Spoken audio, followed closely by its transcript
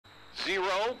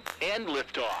0 and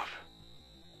liftoff.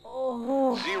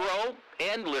 0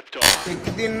 and liftoff. एक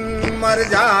दिन मर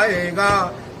जाएगा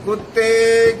कुत्ते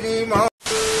की मौत।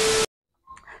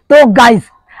 তো গাইস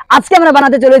আজকে আমরা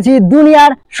বানাতে চলেছি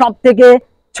দুনিয়ার সবথেকে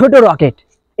ছোট রকেট।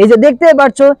 এই যে দেখতে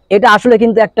পাচ্ছো এটা আসলে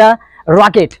কিন্তু একটা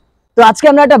রকেট। তো আজকে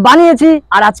আমরা এটা বানিয়েছি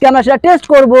আর আজকে আমরা সেটা টেস্ট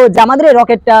করব যে আমাদের এই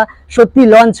রকেটটা সত্যি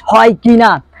লঞ্চ হয়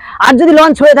কিনা, আর যদি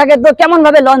লঞ্চ হয়ে থাকে তো কেমন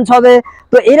ভাবে লঞ্চ হবে।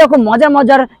 তো এইরকম মজার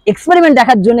মজার এক্সপেরিমেন্ট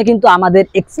দেখার জন্য কিন্তু আমাদের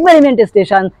এক্সপেরিমেন্ট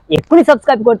স্টেশন এক্ষুনি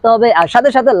সাবস্ক্রাইব করতে হবে আর সাথে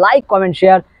সাথে লাইক কমেন্ট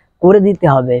শেয়ার করে দিতে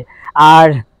হবে। আর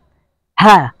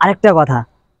হ্যাঁ, আরেকটা কথা,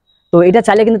 তো এটা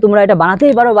চাইলে কিন্তু তোমরা এটা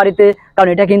বানাতেই পারো বাড়িতে, কারণ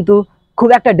এটা কিন্তু খুব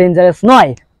একটা ডেঞ্জারাস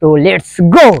নয়। তো লেটস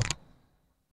গো।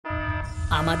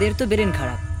 আমাদের তো ব্রেন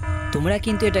খারাপ, তোমরা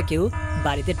কিন্তু এটা কেউ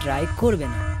বাড়িতে ট্রাই করবে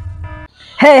না।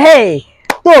 হে হে,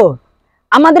 তো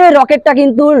আমাদের এই রকেটটা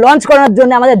কিন্তু লঞ্চ করার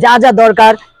জন্য আমাদের যা যা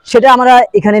দরকার সেটা আমরা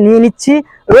এখানে নিয়ে নিচ্ছি।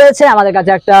 রয়েছে আমাদের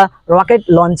কাছে একটা রকেট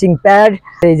লঞ্চিং প্যাড,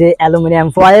 এই যে aluminium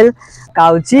foil,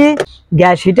 Cauchy,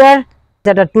 gas heater,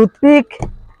 একটা টুথপিক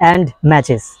অ্যান্ড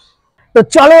ম্যাচেস। তো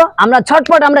চলো আমরা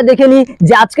ছটপট আমরা দেখে নিই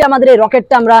যে আজকে আমাদের এই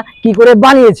রকেটটা আমরা কি করে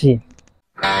বানিয়েছি।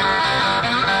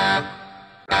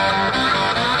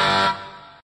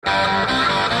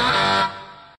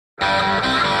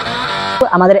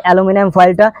 আমাদের অ্যালুমিনিয়াম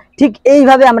ফয়েলটা ঠিক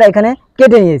এইভাবে আমরা এখানে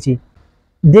কেটে নিয়েছি।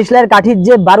 ডিসলার কাঠির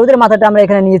যে বারুদের মাথাটা আমরা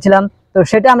এখানে নিয়েছিলাম, তো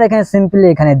সেটা আমরা এখানে সিম্পলি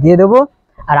এখানে দিয়ে দেবো।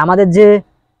 আর আমাদের যে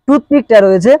টুথপিকটা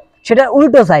রয়েছে সেটা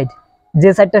উল্টো সাইড, যে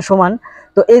সাইডটা সমান,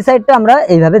 তো এই সাইডটা আমরা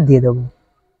এইভাবে দিয়ে দেবো।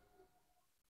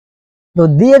 তো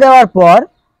দিয়ে দেওয়ার পর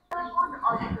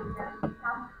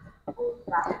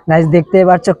গাইস দেখতে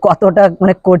পাচ্ছ কতটা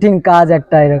মানে কঠিন কাজ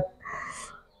একটা এরকম।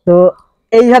 তো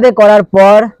এইভাবে করার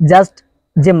পর জাস্ট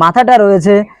যে মাথাটা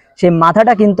রয়েছে সেই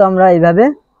মাথাটা কিন্তু আমরা এইভাবে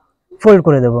ফোল্ড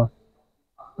করে দেব।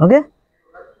 ওকে,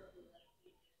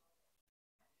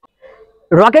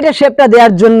 রকেটের শেপটা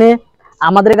দেওয়ার জন্য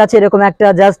আমাদের কাছে এরকম একটা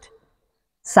জাস্ট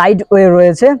সাইড ওয়ে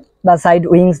রয়েছে বা সাইড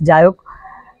উইংস, যাই হোক।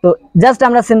 তো জাস্ট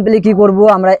আমরা সিম্পলি কি করব,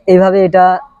 আমরা এইভাবে এটা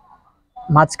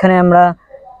মাঝখানে আমরা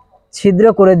ছিদ্র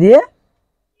করে দিয়ে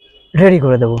রেডি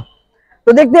করে দেব। তো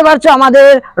দেখতে পাচ্ছ আমাদের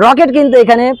রকেট কিন্তু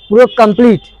এখানে পুরো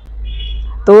কমপ্লিট।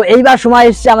 তো এইবার সময়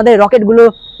এসছে আমাদের রকেটগুলো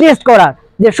টেস্ট করার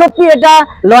যে সত্যি এটা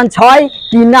লঞ্চ হয়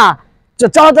কি না।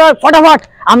 চলো তো ফটাফট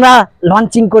আমরা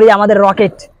লঞ্চিং করি আমাদের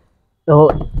রকেট। তো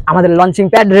আমাদের লঞ্চিং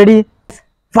প্যাড রেডি।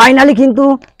 ফাইনালি কিন্তু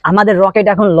আমাদের রকেট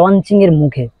এখন লঞ্চিং এর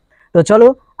মুখে। তো চলো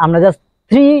আমরা জাস্ট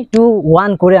 3, 2,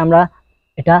 1 করে আমরা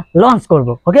এটা লঞ্চ করব।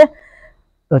 ওকে,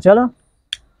 তো চলো।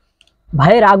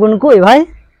 ভাইয়ের আগুন কই ভাই?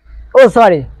 ও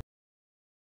সরি।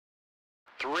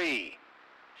 3,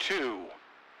 2,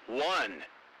 1,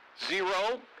 0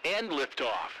 and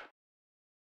liftoff.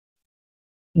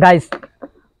 গাইস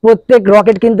প্রত্যেক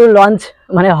রকেট কিন্তু লঞ্চ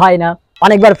মানে হয় না,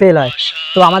 অনেকবার ফেল হয়।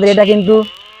 তো আমাদের এটা কিন্তু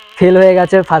ফেল হয়ে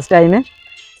গেছে ফার্স্ট টাইমে।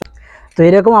 তো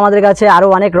এরকম আমাদের কাছে আরো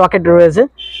অনেক রকেট রয়েছে।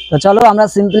 তো চলো আমরা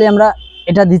সিম্পলি আমরা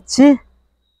এটা দিচ্ছি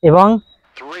এবং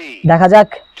দেখা যাক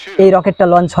এই রকেটটা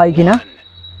লঞ্চ হয় কিনা।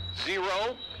 0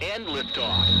 and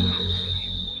liftoff.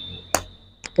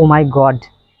 O my god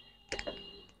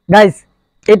guys,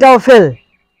 এটাও ফেল।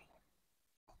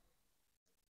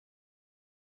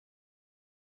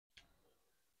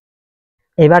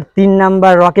 এবার 3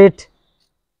 নাম্বার রকেট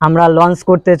আমরা লঞ্চ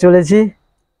করতে চলেছি,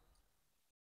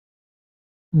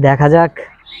 দেখা যাক।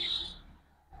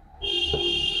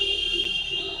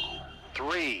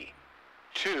 3,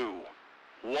 2,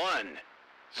 1,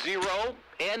 0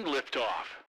 and liftoff.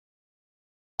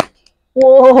 ও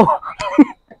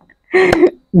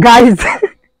গাইস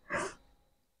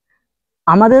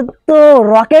আমাদের তো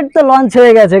রকেট তো লঞ্চ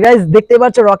হয়ে গেছে। গাইস দেখতে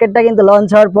পাচ্ছ রকেটটা কিন্তু লঞ্চ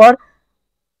হওয়ার পর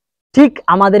ঠিক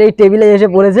আমাদের এই টেবিলে এসে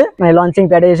পড়েছে, মানে লঞ্চিং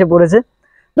প্যাডে এসে পড়েছে।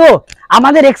 তো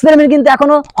আমাদের এক্সপেরিমেন্ট কিন্তু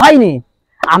এখনো হয়নি,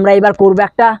 আমরা এবার করব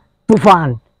একটা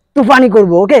তুফানি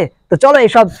করব। ওকে, তো চলো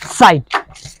এইসব সাইড।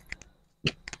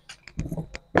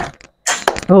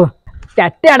 তো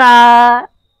টাটা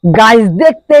গাইস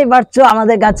দেখতেই পাচ্ছ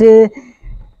আমাদের কাছে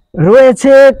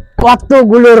রয়েছে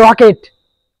কতগুলো রকেট।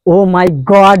 ও মাই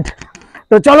গড।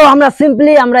 তো চলো আমরা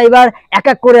সিম্পলি আমরা এবার এক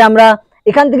এক করে আমরা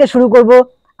এখান থেকে শুরু করব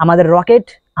আমাদের রকেট।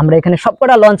 আমরা এখানে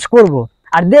সবকটা লঞ্চ করব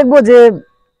আর দেখবো যে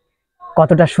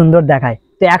কতটা সুন্দর দেখায়।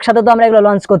 তো একসাথে তো আমরা এগুলো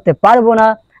লঞ্চ করতে পারবো না,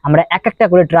 আমরা এক একটা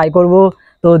করে ট্রাই করব।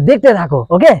 তো দেখতে থাকো।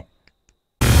 ওকে,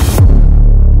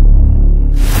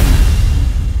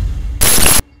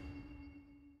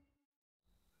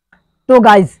 তো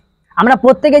গাইজ আমরা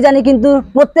প্রত্যেকে জানি কিন্তু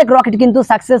প্রত্যেক রকেট কিন্তু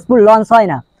সাকসেসফুল লঞ্চ হয়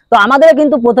না। তো আমাদের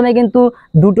কিন্তু প্রথমে কিন্তু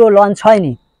দুটো লঞ্চ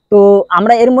হয়নি। তো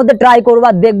আমরা এর মধ্যে ট্রাই করবো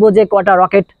আর দেখবো যে কটা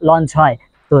রকেট লঞ্চ হয়।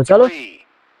 তো চলো। 3,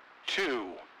 2,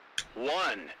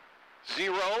 1,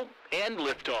 0 and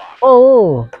liftoff. O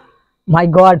my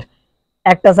god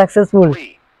একটা সাকসেসফুল।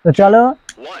 3, তো চলো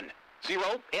 1, 0,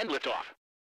 and liftoff.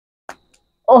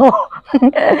 ও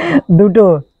দুটো,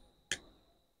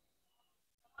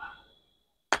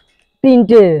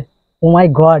 তিনটে, ও মাই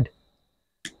গড।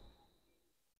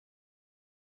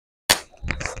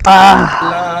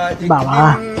 एक बाबा।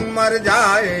 दिन मर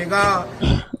जाएगा।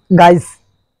 Guys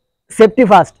safety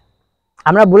first.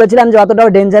 আমরা বলেছিলাম যে অতটাও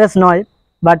ডেঞ্জারাস নয়,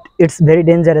 বাট ইটস ভেরি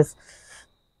ডেঞ্জারাস।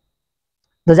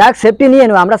 তো যাক সেফটি নিয়ে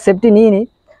নেব, আমরা সেফটি নিয়ে নিই।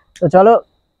 তো চলো।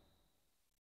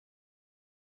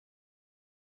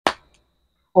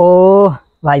 ও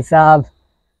ভাই সাহেব,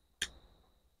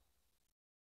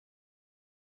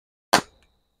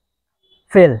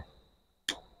 ফেল।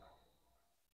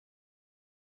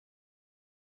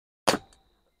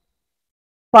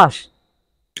 পাস।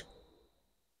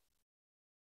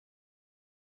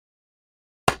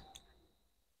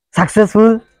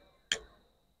 सक्सेसफुल।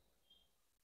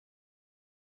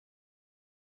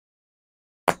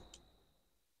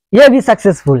 ये भी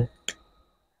successful.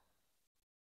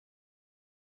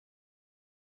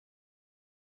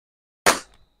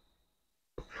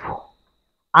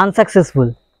 Unsuccessful.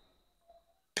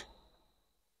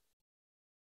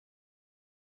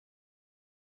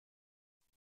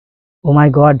 Oh my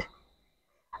God,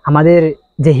 আমাদের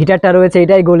যে হিটারটা রয়েছে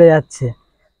এটাই গলে যাচ্ছে।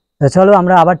 তো চলো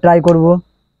আমরা আবার ট্রাই করব।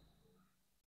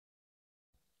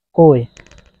 কই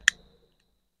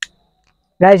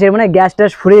গাইস, এর মানে গ্যাস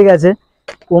ট্যাস ফুরিয়ে গেছে।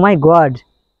 ও মাই গড,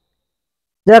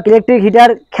 যাক ইলেকট্রিক হিটার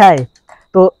খায়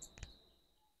তো।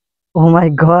 ও মাই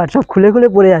গড, সব খুলে খুলে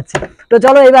পড়ে যাচ্ছে। তো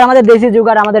চলো এবার আমাদের দেশি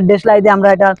জুগাড়, আমাদের দেশলাইতে আমরা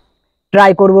এটা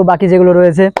ট্রাই করব বাকি যেগুলো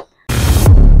রয়েছে।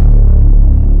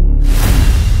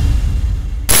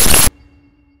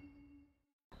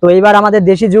 তো এইবার আমাদের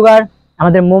দেশি জুগাড়,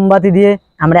 আমাদের মোমবাতি দিয়ে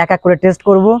আমরা এক এক করে টেস্ট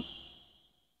করব।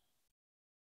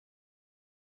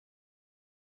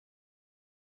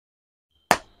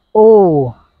 ও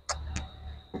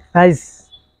গাইস,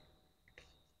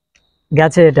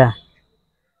 গেছে এটা।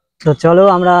 তো চলো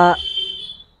আমরা,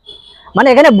 মানে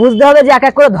এখানে বুঝতে হবে যে এক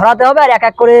এক করে ধরাতে হবে আর এক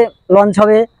এক করে লঞ্চ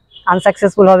হবে,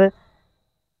 আনসাকসেসফুল হবে।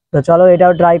 তো চলো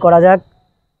এটাও ট্রাই করা যাক।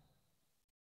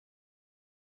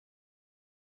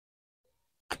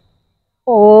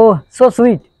 ও so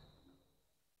sweet.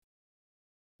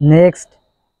 Next.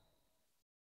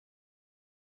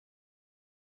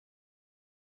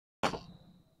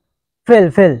 Fail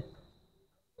fail.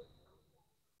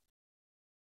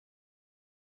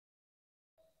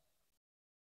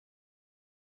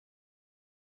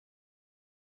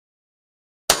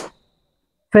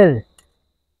 Fail.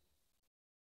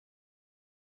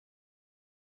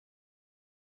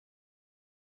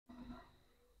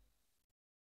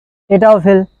 এটাও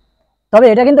ফেল। তবে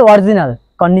এটা কিন্তু অরিজিনাল,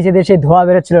 কারণ নিচে দিয়ে সেই ধোঁয়া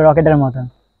বেরোচ্ছিল রকেটের মতন।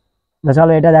 তো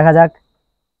চলো এটা দেখা যাক।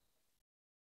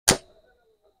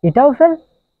 এটাও ফেল।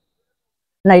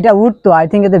 না এটা উঠতো, আই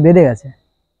থিঙ্ক এতে বেঁধে গেছে।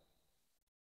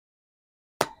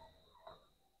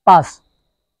 পাস।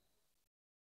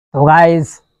 তো guys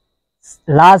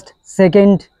last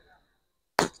second,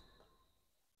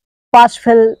 pass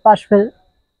fail pass fail.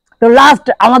 তো লাস্ট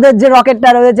আমাদের যে রকেটটা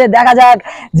রয়েছে, দেখা যাক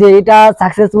যে এটা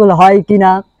সাকসেসফুল হয়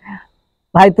কিনা।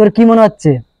 ভাই তোর কি মনে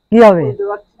হচ্ছে, কি হবে?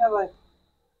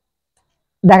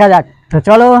 দেখা যাক। তো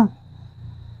চলো,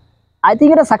 আই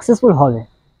থিঙ্ক এটা সাকসেসফুল হবে।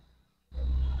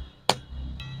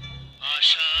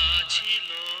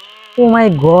 ও মাই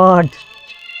গড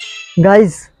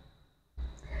গাইস,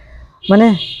 মানে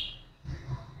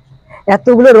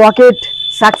এতগুলো রকেট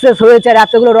সাকসেস হয়েছে আর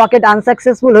এতগুলো রকেট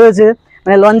আনসাকসেসফুল হয়েছে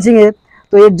মানে লঞ্চিং এ।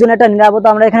 তো এর জন্য একটা নিরাপত্তা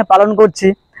আমরা এখানে পালন করছি।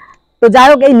 তো যাই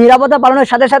হোক, এই নিরাপত্তা পালনের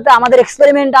সাথে সাথে আমাদের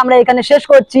এক্সপেরিমেন্ট আমরা এখানে শেষ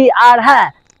করছি। আর হ্যাঁ,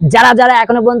 যারা যারা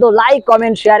এখনো পর্যন্ত like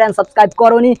comment share and subscribe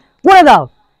করোনি, করে দাও।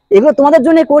 এগুলো তোমাদের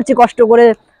জন্য করছি কষ্ট করে।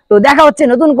 তো দেখা হচ্ছে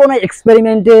নতুন কোনো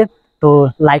এক্সপেরিমেন্টে। তো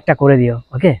লাইকটা করে দিও,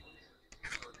 ওকে।